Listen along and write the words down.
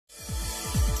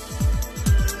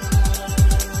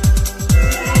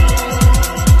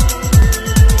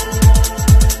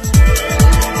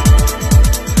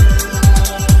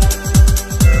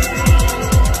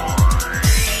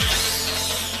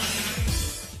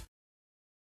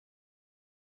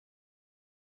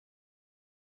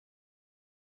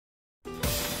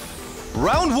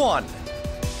Round one.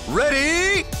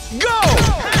 Ready, go!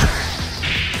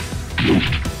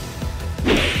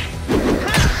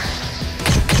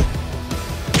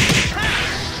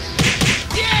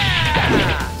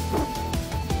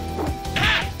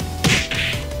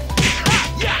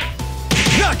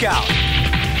 Knockout!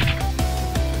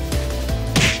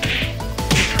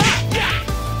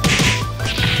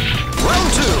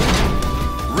 Round two.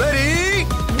 Ready,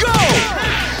 go!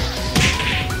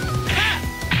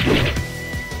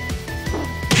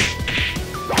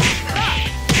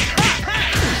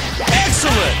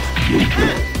 Excellent!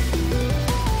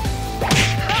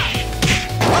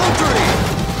 Round three.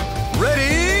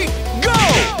 Ready, go!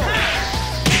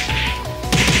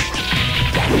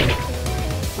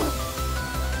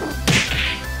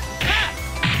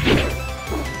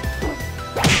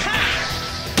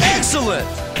 Excellent!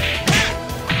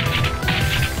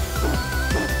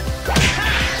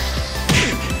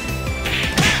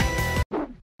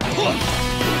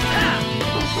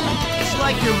 It's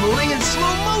like you're moving in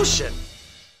slow motion.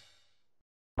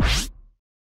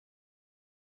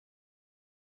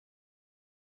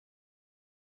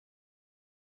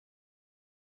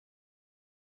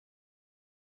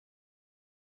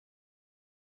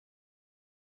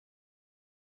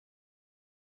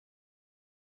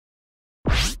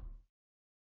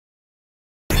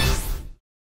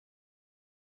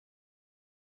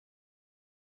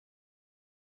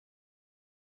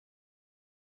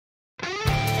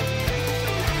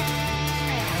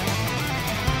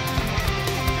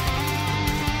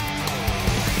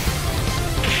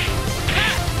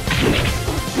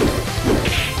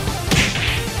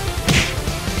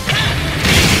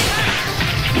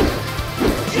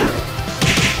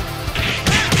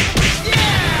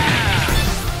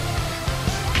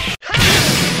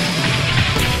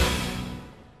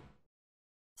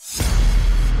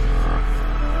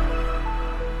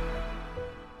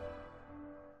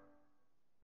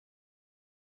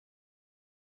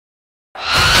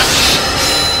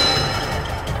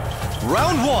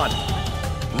 Round one.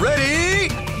 Ready,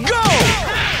 go!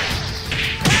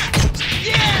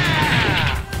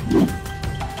 Yeah!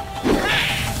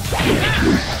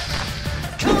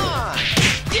 Come on!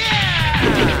 Yeah!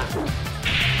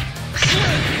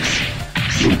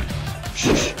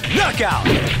 Knockout!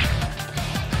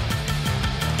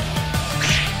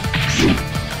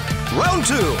 Round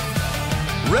two.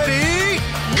 Ready,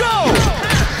 go!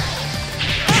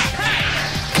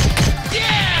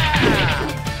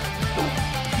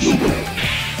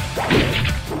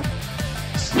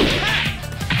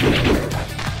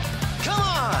 Come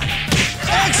on!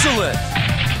 Excellent!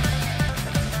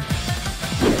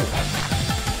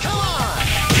 Come on!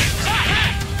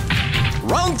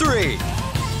 Round three.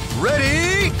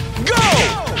 Ready, go!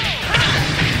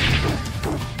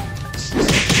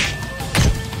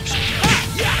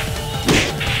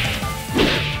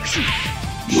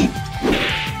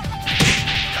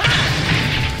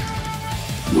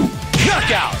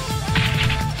 Knockout!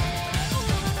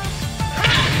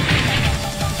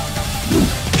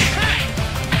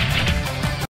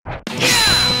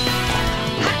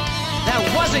 That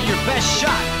wasn't your best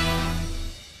shot.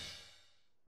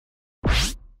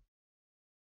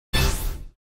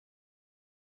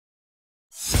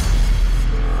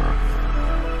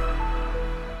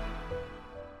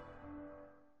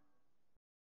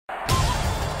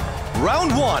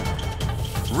 Round one.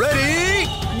 Ready,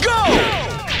 go!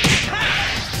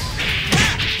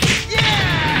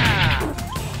 Yeah!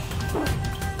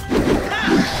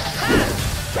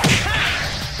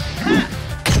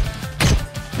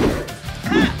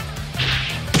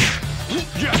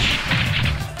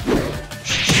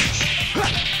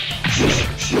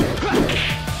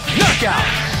 Knockout!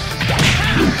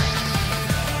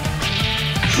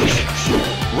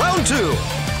 Round two.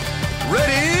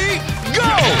 Ready, go!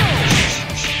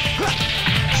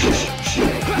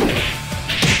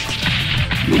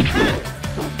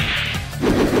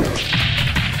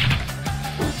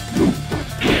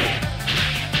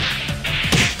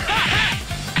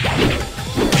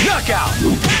 Knockout!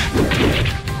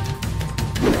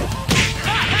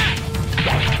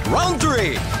 Round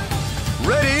three.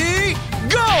 Ready,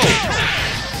 go!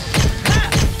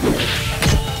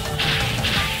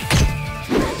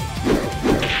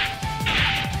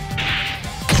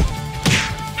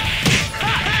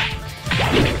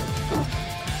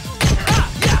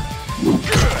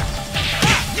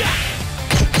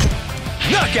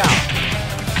 Knockout!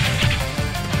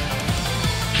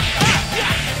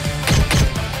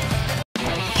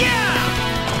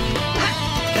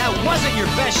 That wasn't your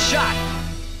best shot.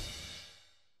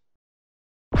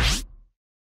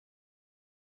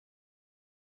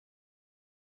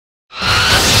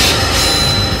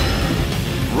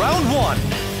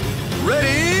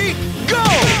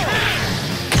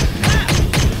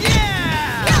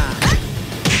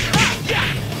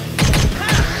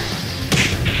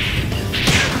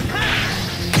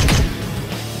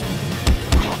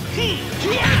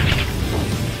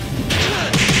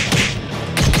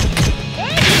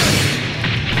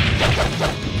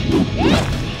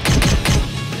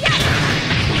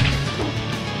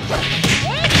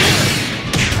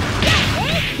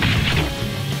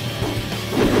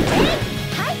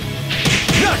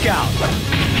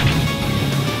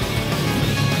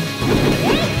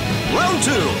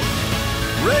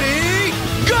 Ready,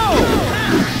 go!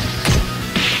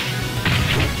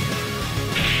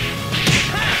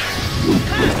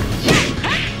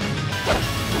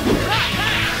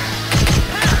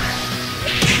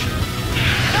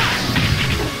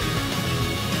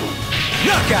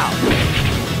 Knockout!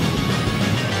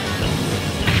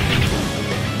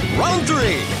 Round 3.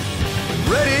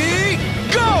 Ready,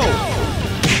 go!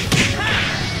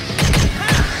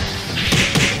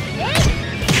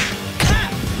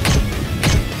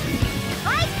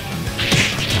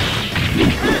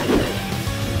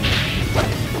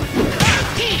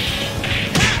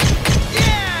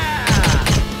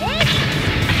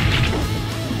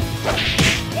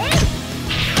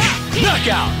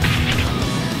 Knockout!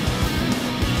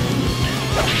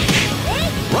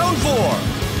 Round 4.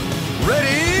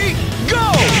 Ready,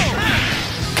 go!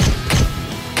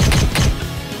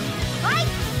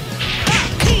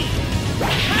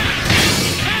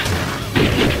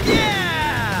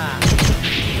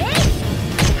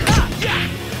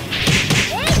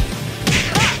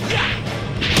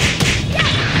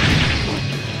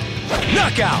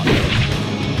 Knockout!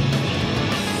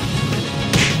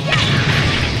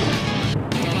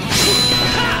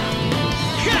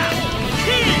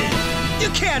 You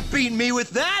can't beat me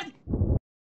with that!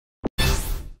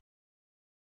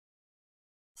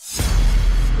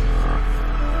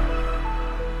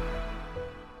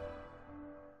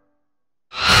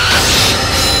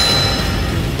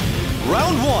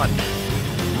 Round 1.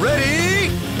 Ready,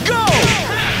 go!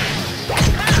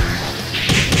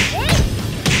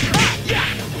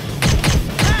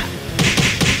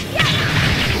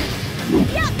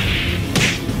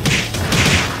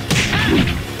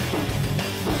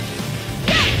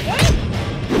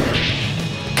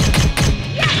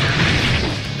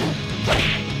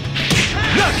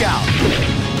 Knockout!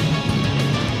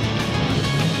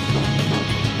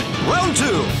 Round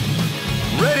 2.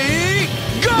 Ready,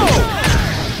 go!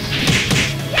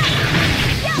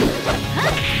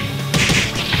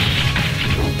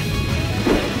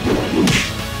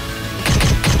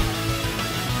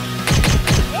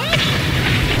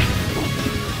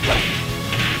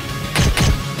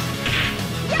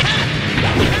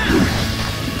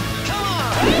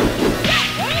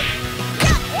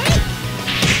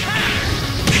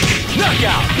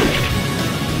 Knockout!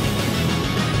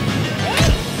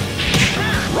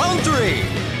 Round 3.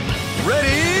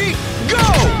 Ready, go!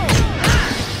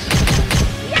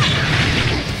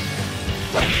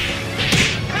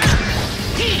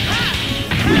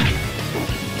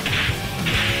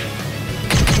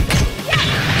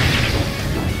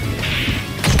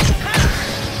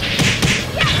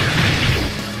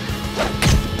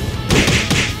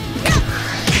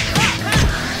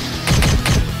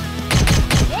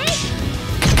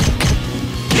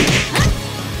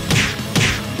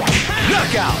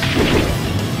 Knockout!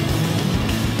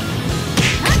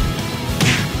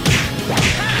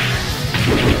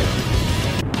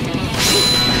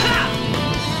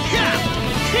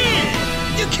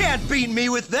 You can't beat me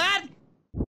with that!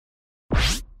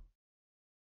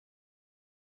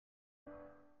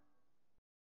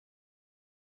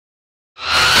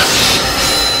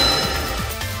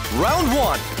 Round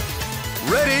 1.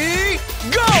 Ready,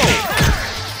 go!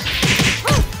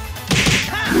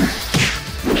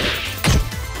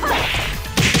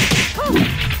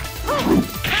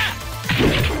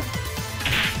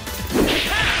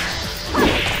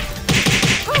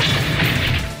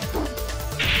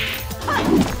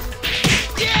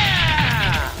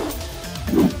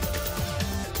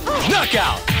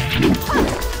 Knockout!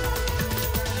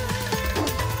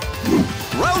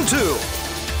 Round 2.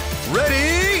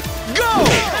 Ready, go!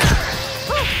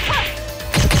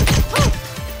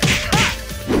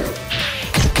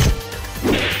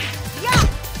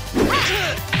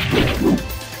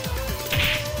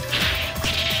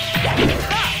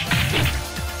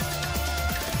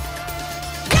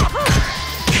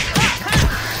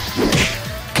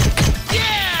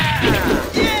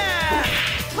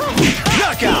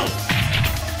 Knockout!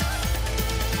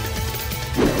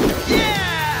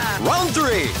 Round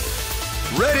 3.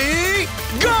 Ready,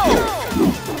 go!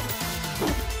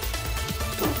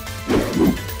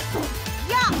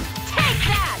 Take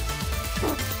that!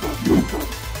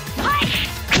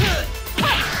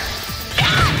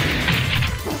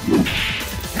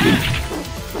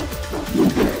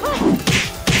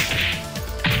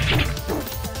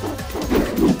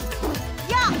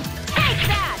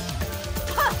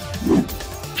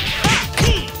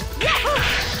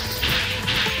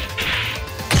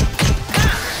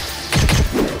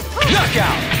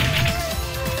 Knockout!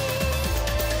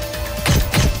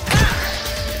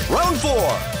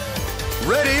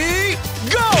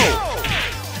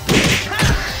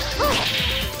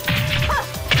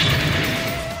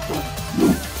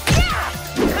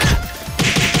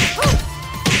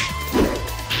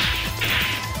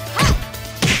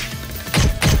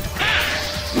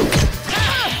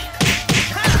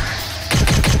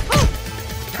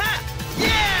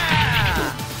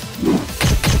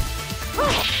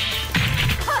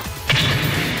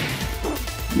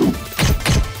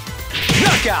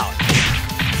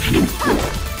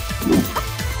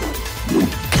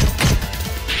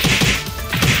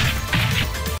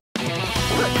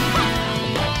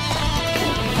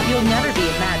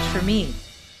 me.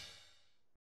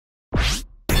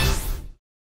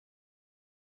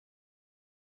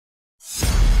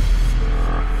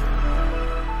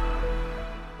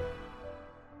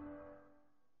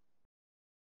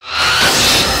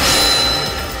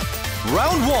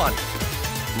 Round one.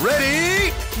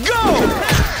 Ready, go!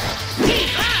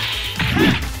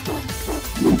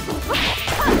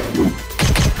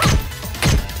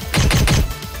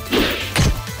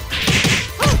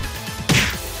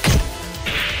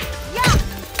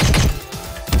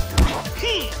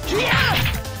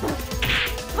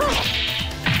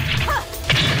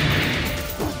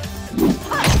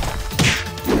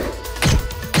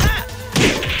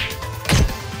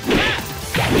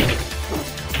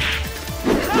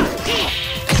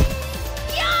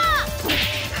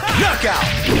 Knockout!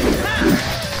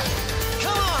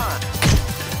 Come on!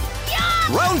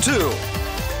 Round two.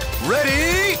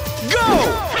 Ready,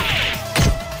 go!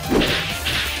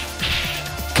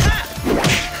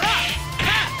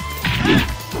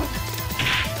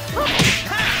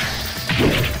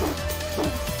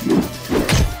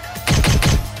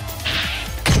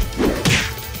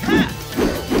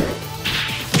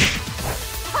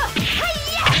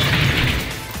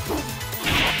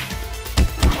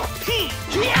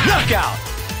 Knockout!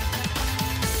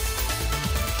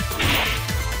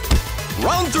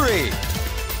 Round three.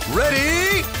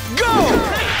 Ready, go!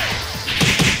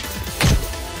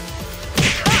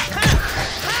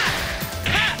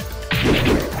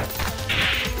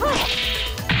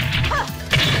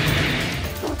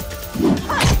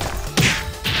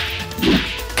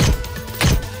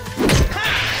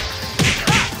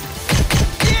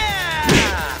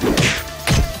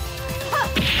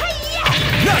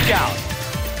 Knockout!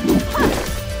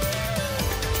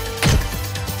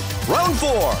 Round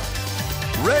four.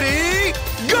 Ready,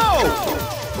 go!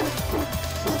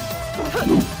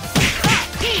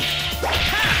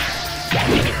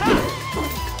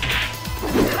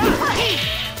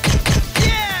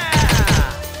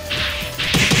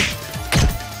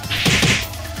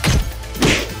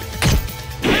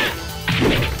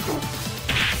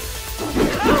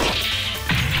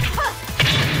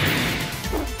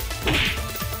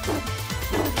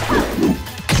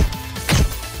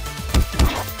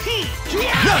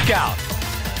 Knockout!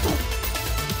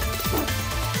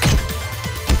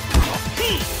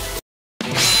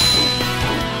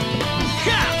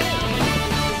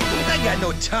 I got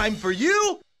no time for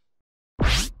you!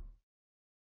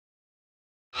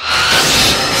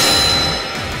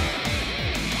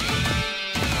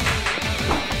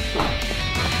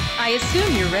 I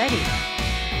assume you're ready.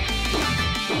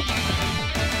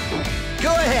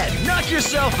 Go ahead, knock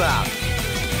yourself out!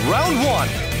 Round one.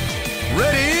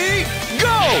 Ready,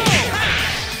 go!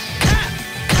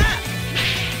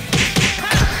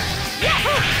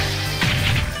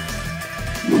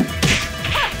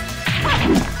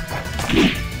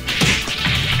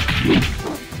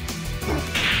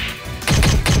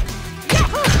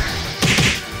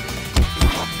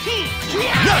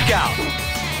 Knockout!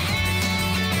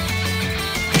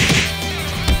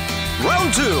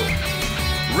 Round two.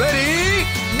 Ready,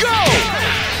 go!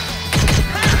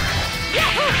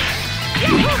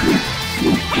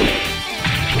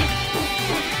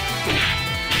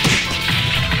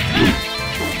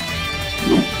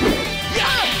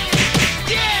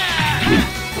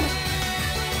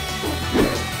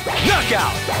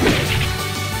 Knockout!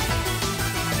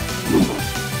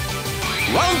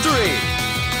 Round three.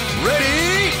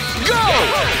 Ready, go!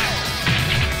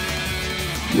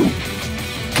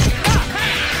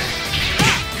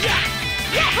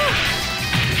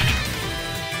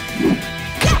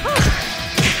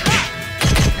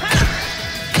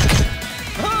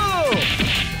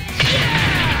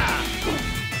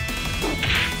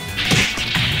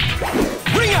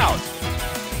 Ring out!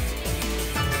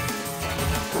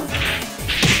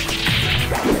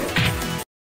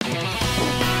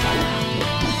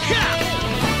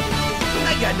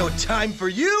 I got no time for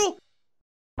you!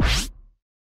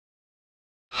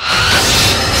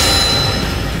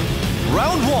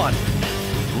 Round one.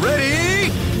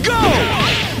 Ready, go!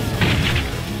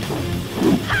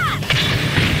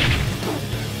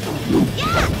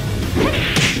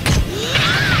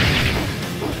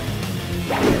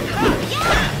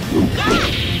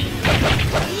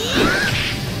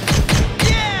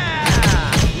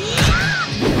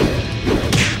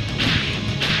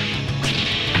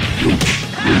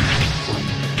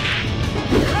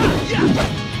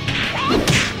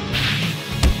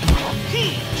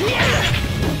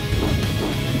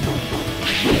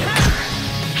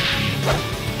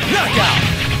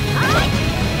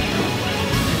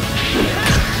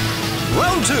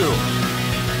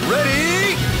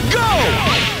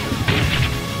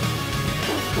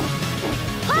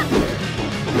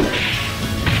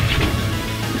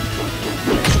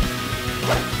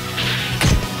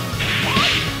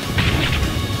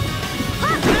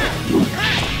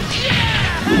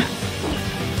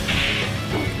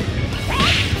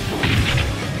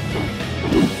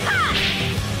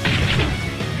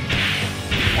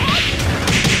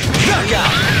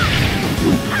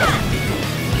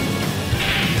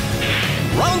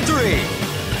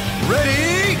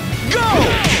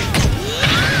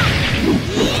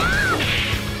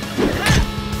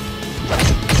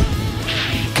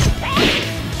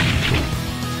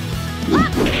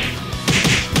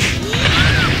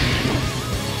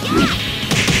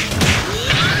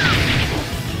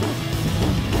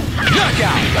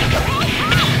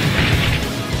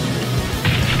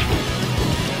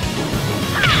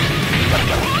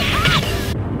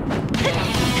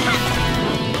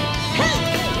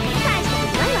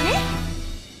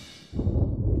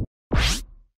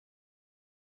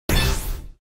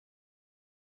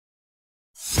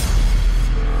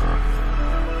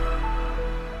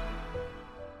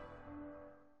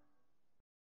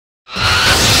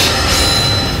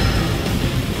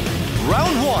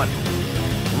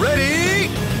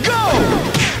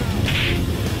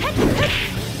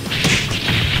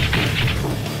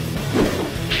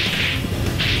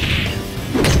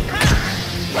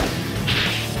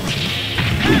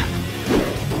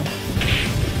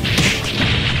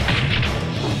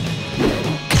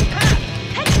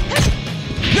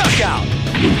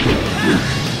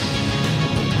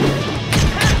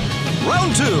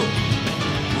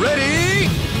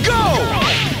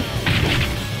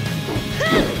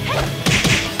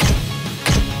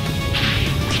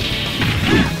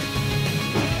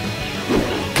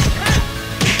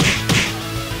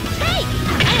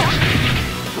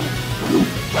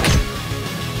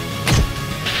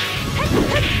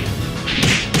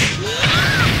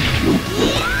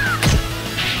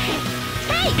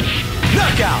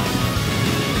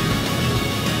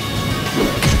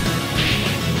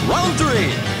 Round 3.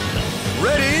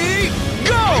 Ready,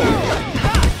 go!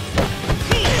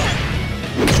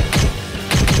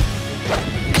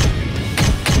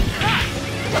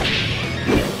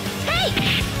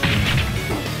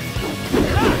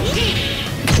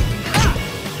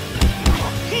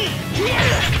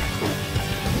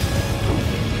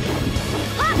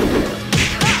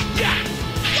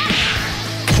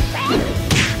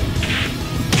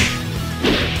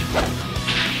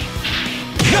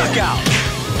 Knockout!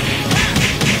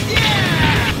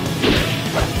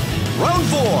 Round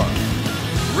 4.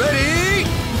 Ready,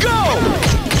 go!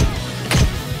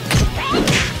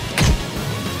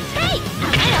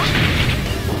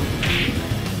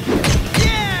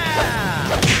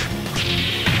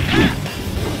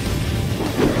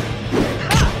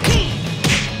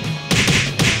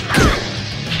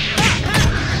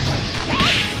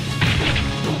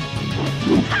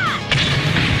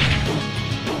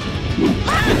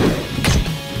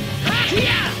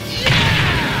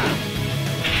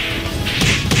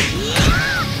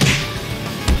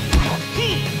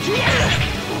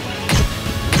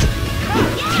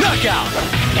 Knockout!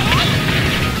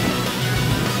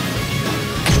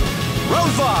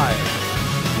 Round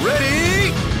 5.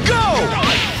 Ready, go!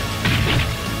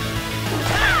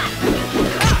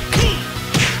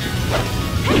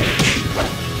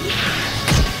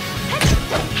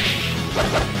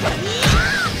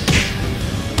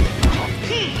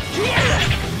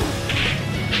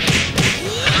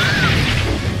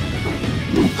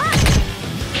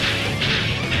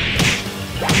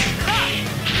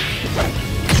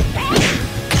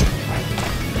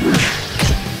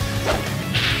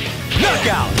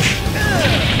 Knockout!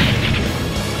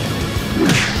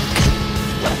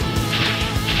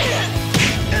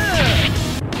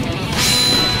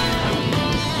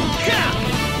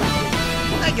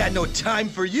 I got no time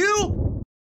for you!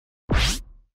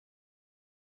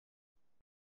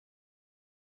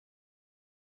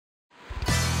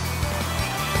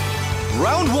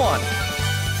 Round 1.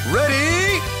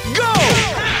 Ready, go!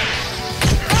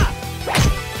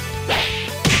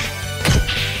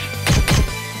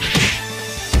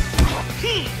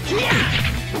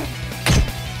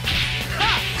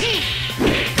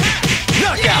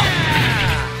 Knockout!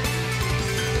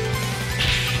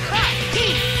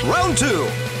 Round 2.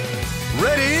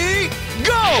 Ready,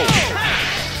 go!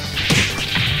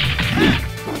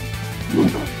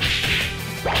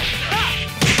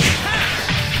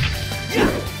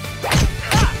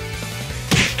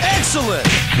 Excellent!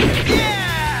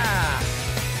 Yeah!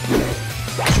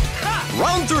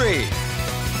 Round 3.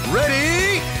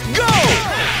 Ready, go!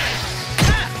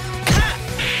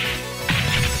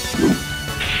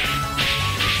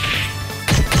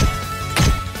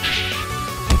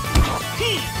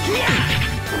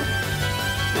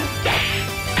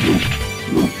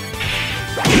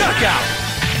 Knockout!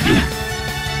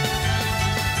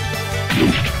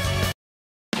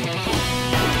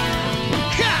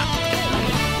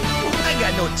 I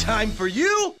got no time for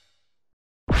you!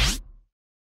 Yes!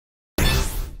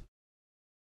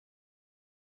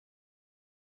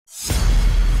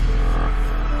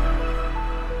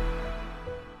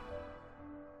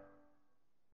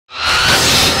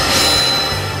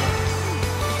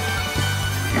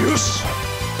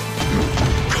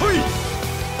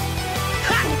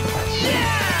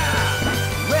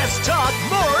 Less talk,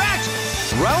 more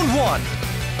action! Round 1.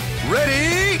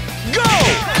 Ready, go!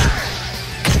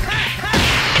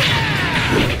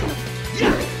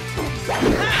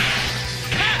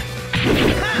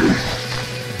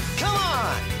 Come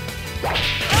on!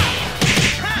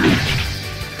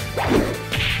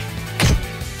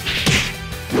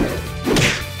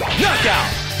 Knockout!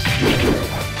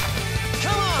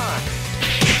 Come on!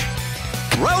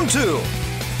 Round 2.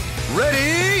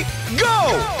 Ready,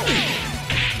 go!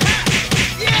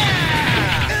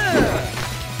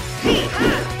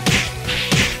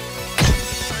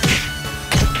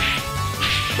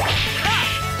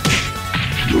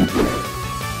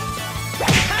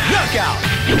 Knockout!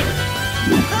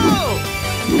 Oh!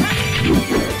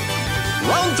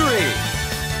 Round 3.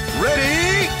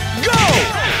 Ready, go!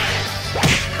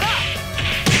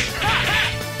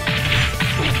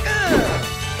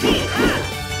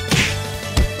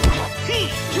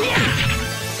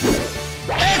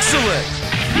 Excellent!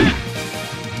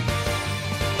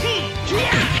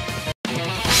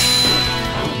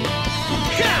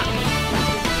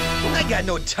 I got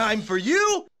no time for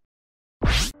you!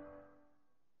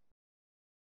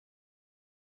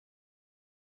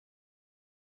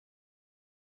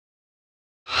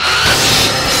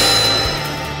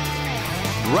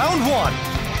 Round 1.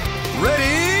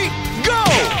 Ready, go!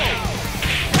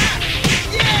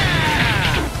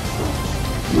 Yeah!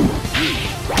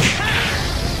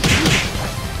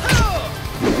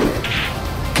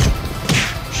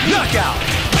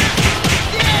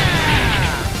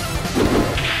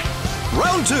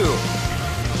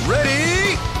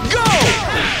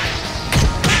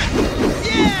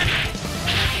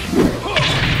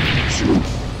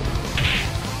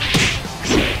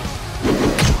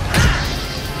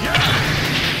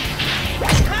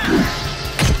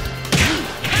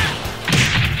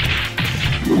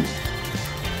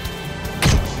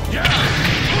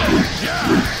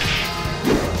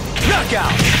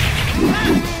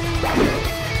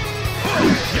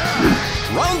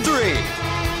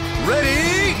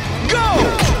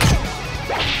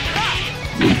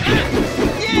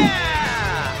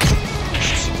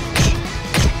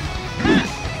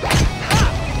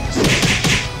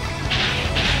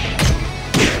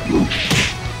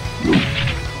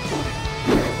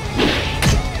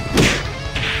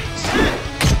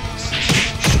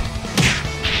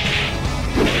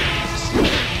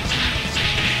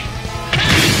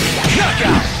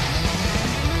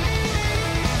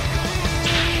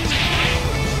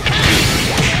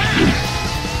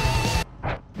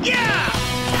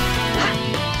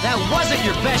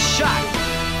 best shot.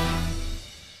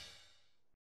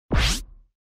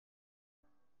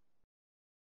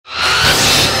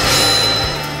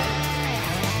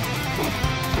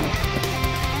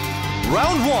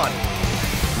 Round one.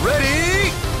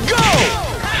 Ready, go!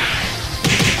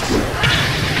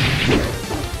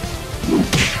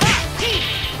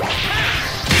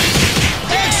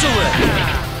 Excellent!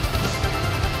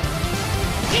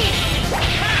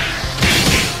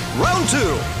 Round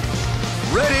two.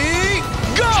 Ready,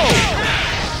 go!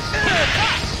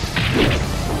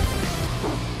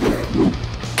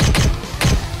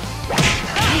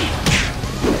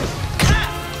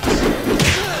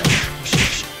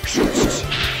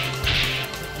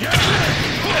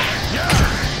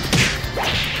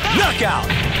 Knockout!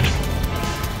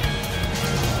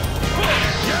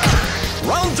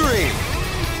 Round three.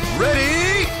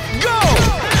 Ready, go!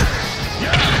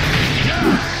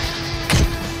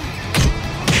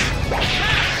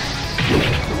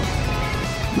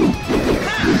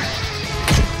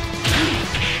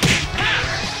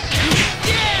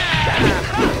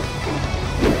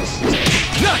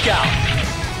 Knockout!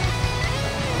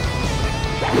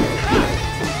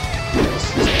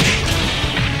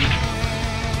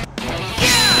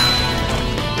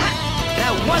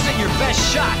 That wasn't your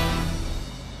best shot.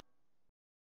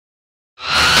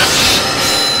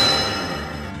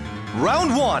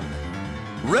 Round one.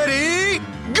 Ready,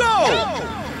 go!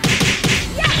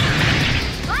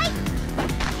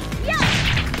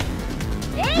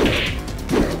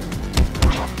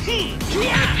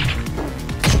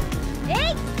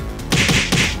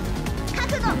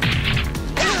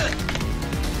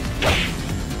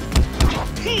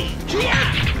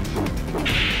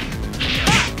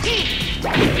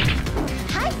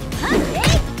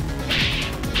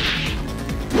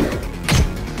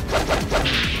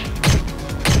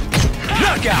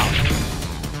 Knockout!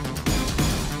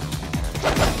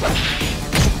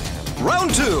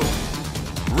 Round two.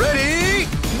 Ready,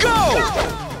 go!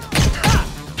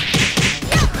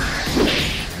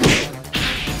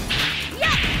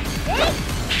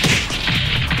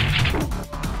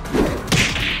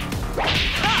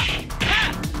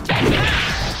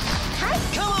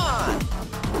 Come on.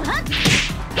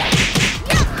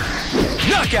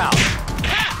 Knockout!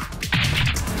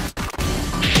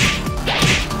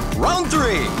 Round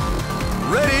three.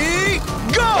 Ready,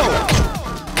 go!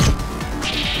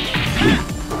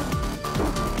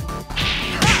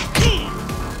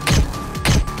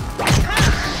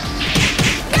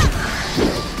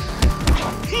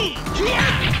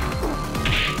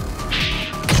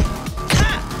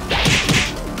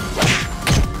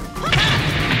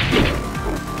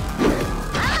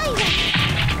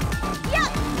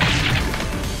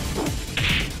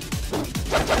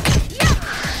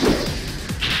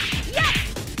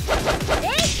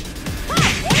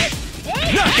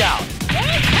 Knockout!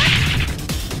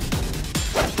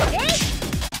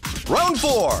 Round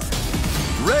four.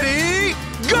 Ready,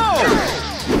 go!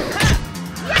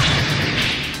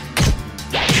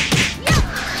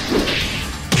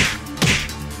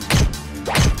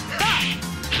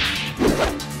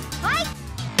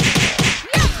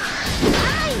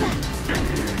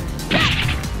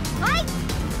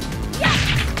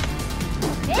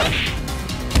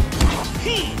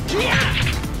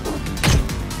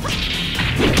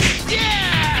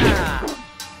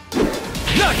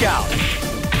 Knockout!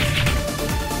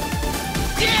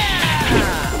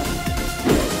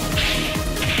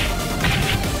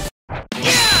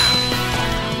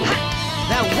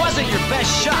 That wasn't your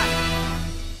best shot.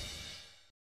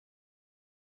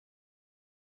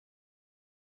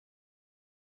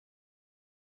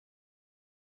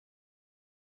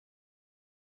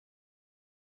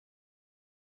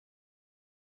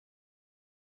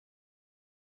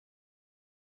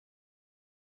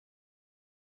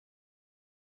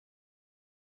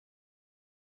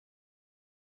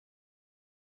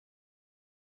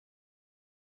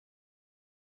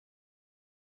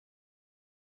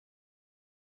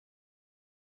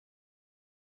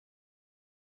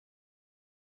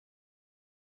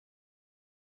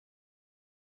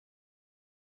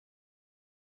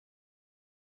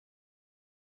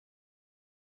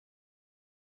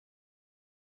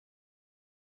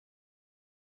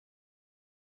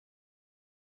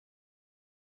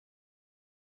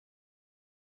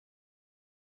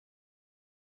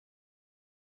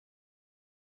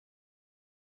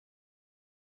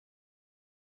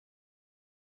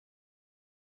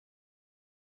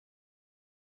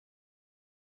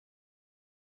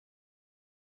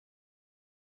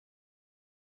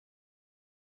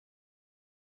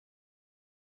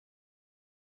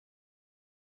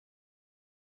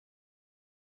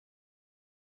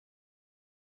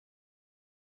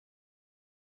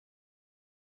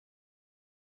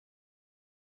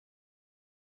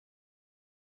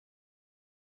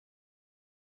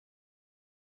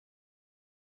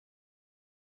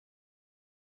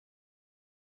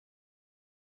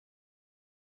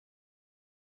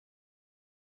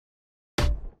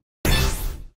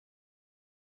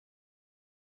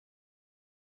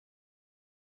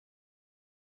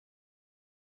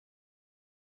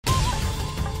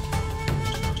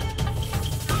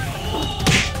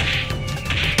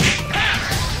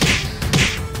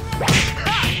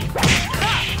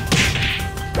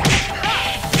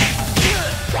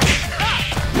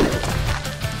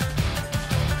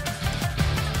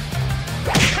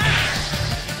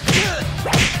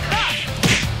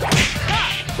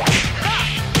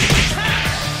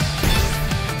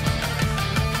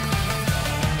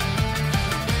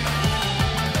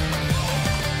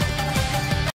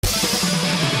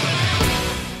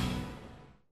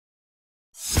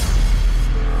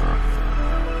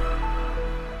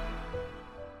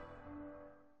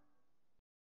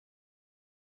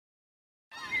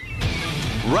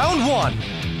 Round one.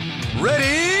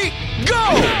 Ready,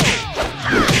 go!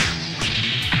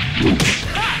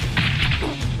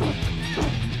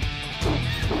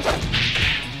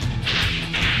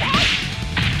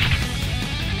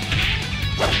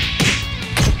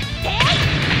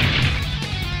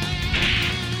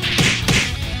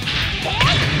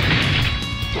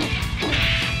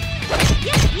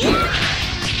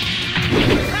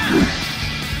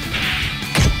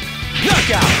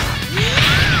 Knockout!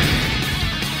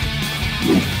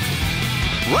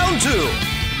 Round two.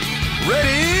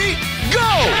 Ready, go!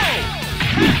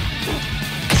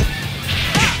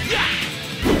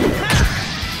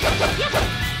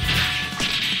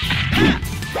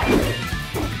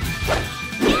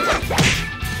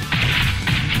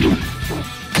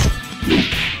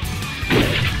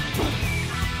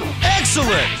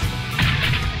 Excellent!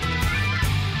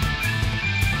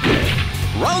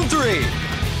 Round three.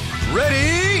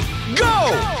 Ready,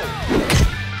 go!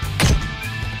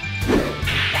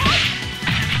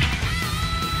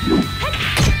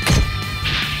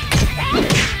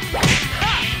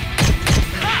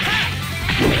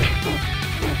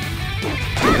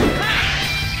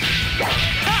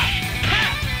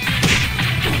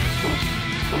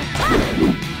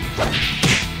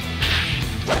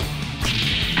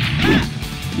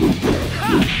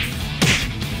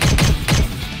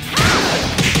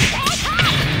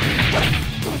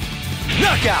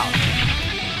 Knockout!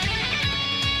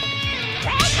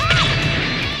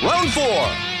 Round four.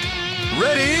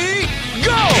 Ready,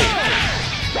 go!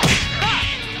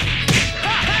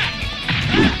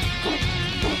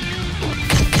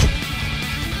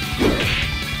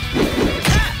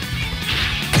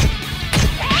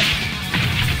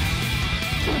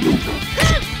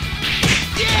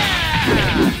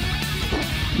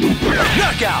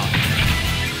 Knockout!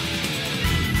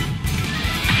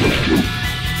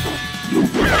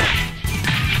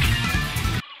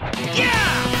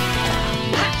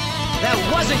 That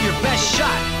wasn't your best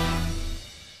shot.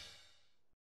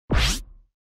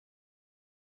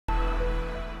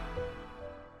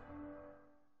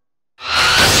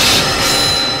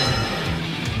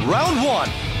 Round one.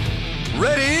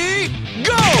 Ready,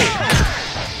 go!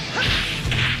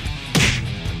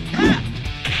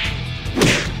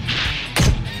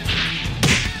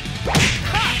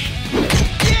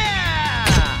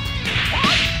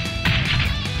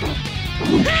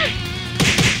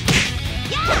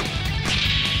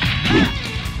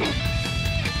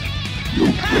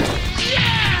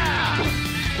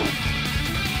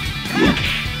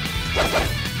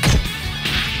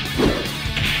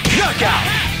 Knockout!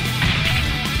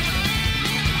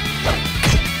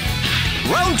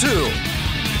 Round two.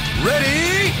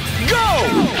 Ready, go!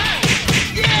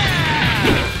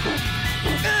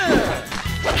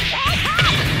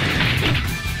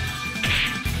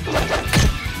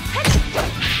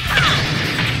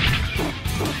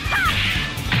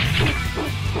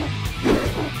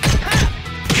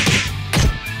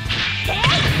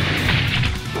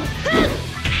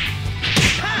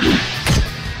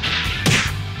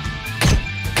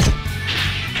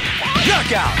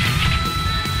 Knockout!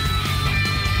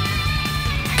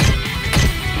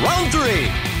 Round three.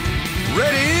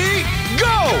 Ready,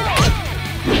 go!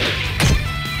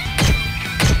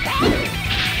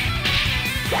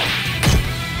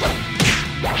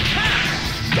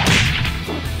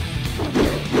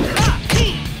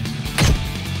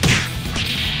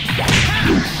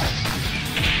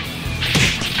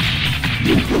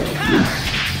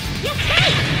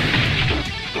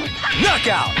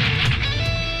 Knockout!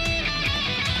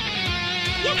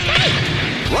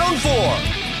 Round four.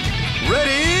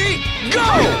 Ready, go!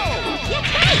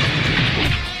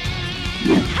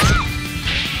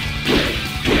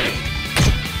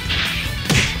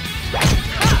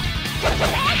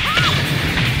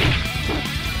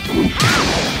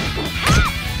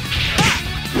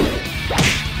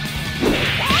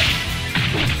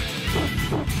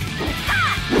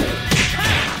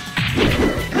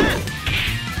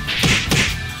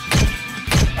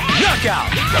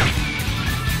 Knockout!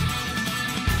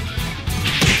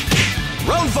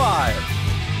 Round five.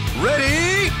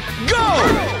 Ready, go!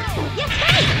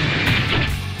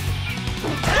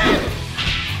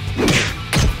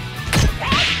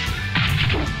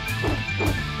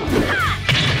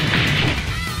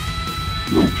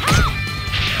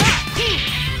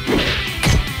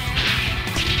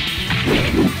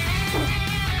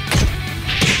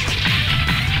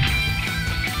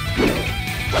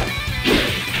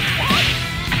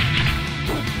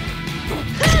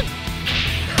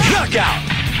 Knockout!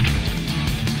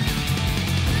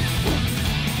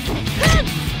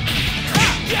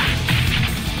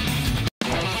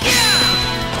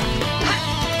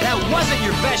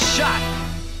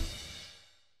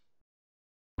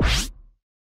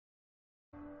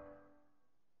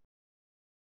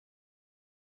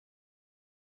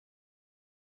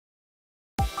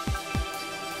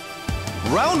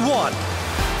 Round one.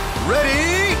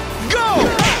 Ready, go!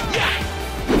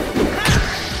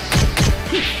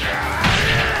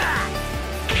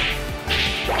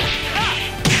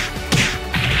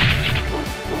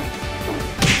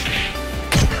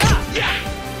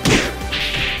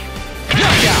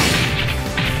 Knockout!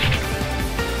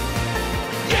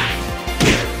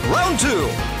 Round two.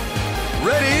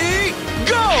 Ready,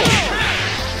 go!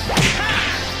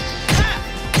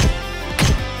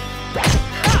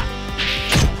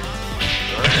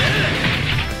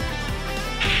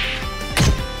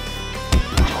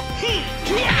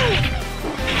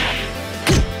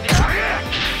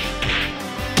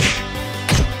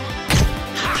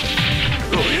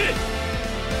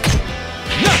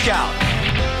 Knockout!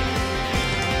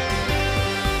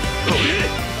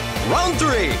 Round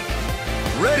three.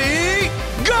 Ready,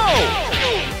 go!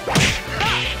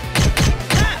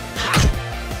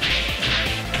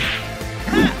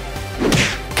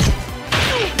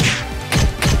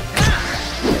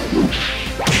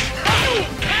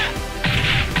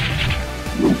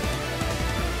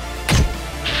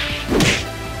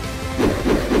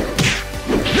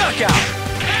 Knockout!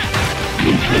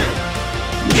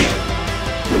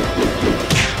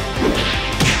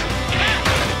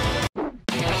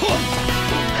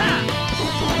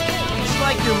 It's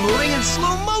like you're moving in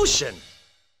slow motion.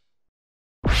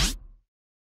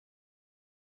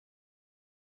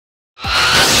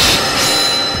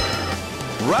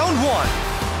 Round one.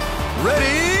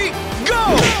 Ready,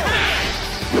 go!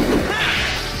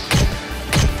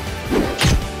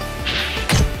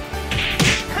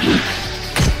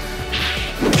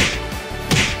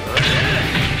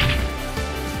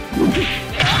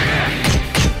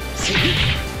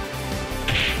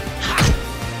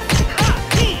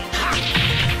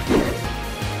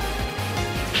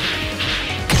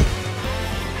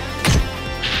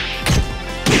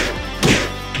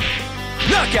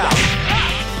 Knockout!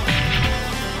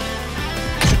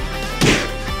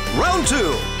 Round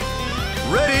two.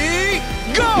 Ready,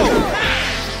 go!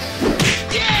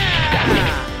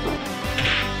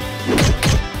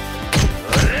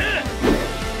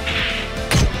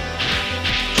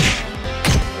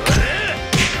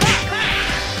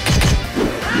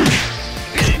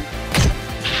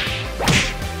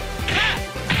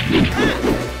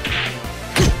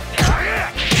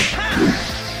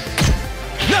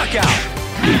 Knockout!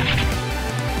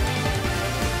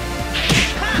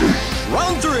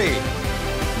 Round three.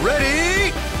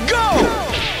 Ready, go!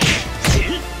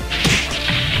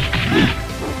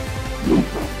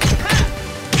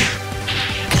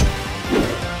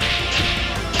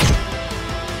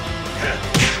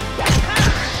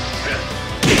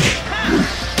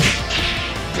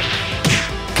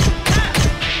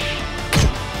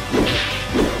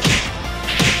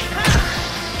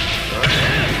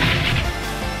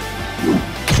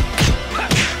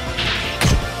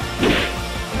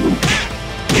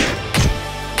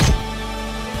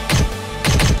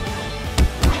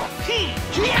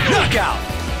 Knockout!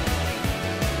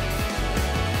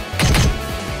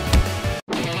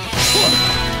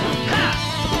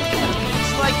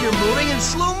 It's like you're moving in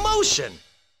slow motion.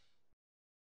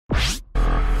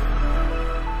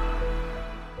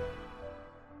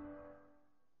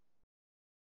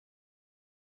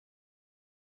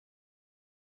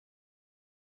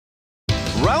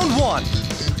 Round one.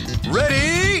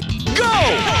 Ready,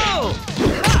 go!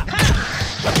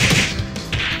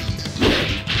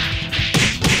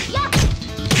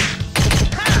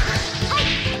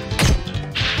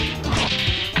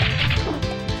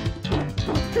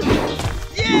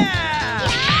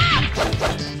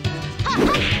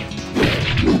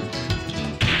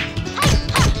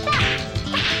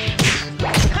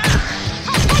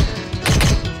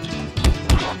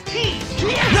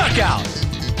 Knockout!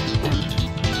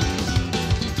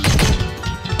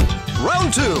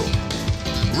 Round two.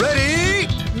 Ready,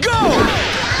 go!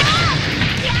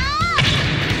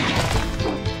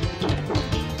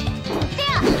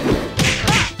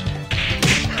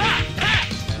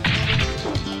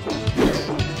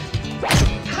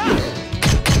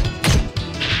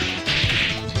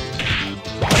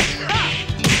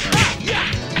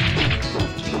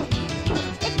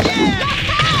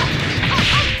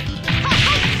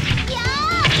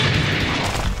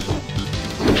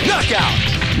 Knockout!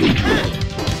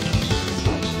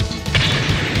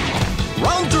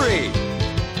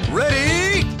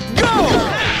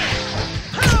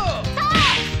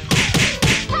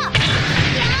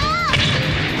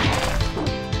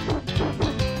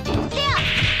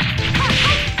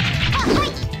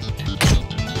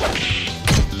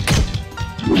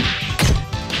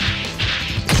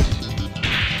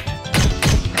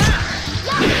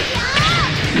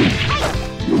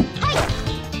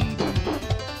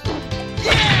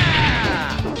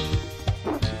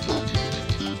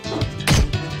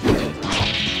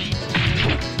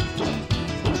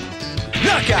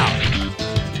 Knockout!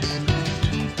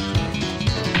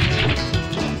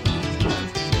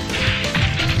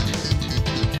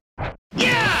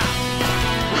 Yeah!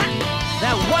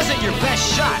 That wasn't your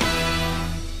best shot.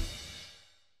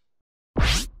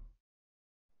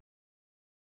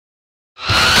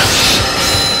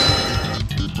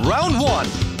 Round one.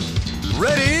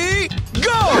 Ready,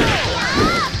 go!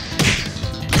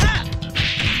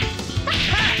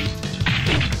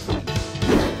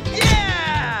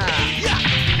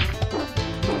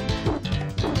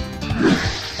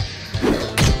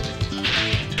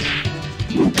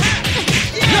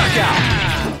 Knockout!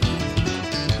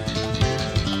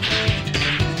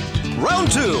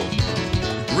 Round two.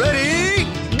 Ready,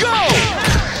 go!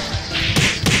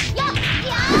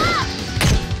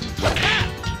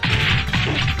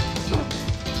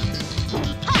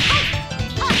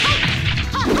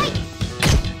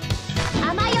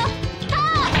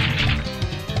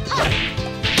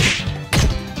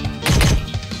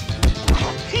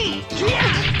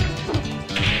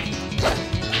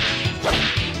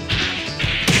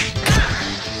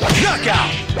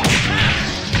 Knockout!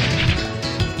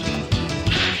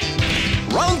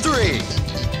 Round three.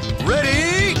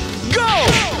 Ready, go!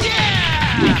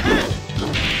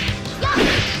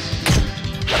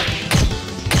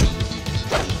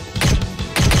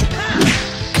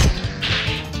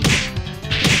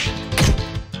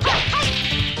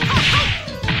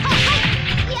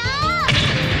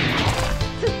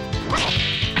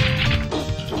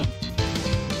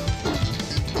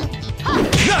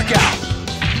 Knockout!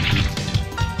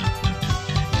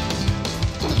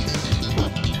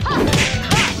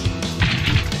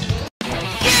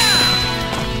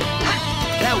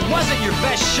 That wasn't your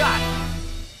best shot.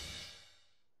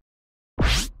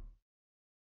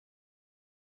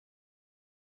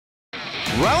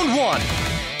 Round one.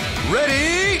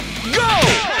 Ready, go!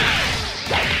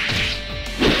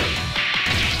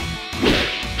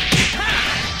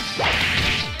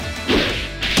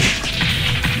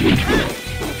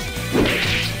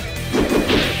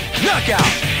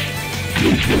 Knockout!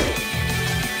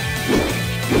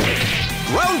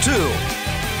 Round two.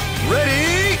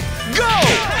 Ready, go!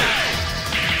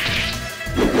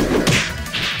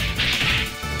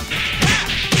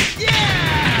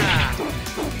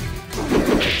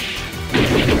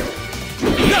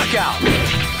 Knockout!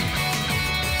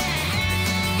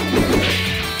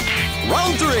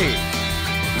 Round three.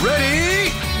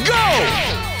 Ready, go!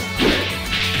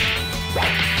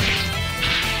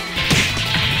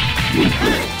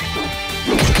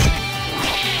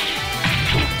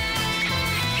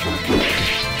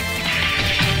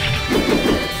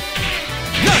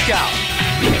 Knockout!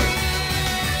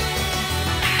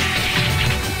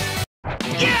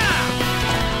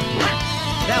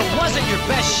 That wasn't your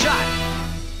best shot.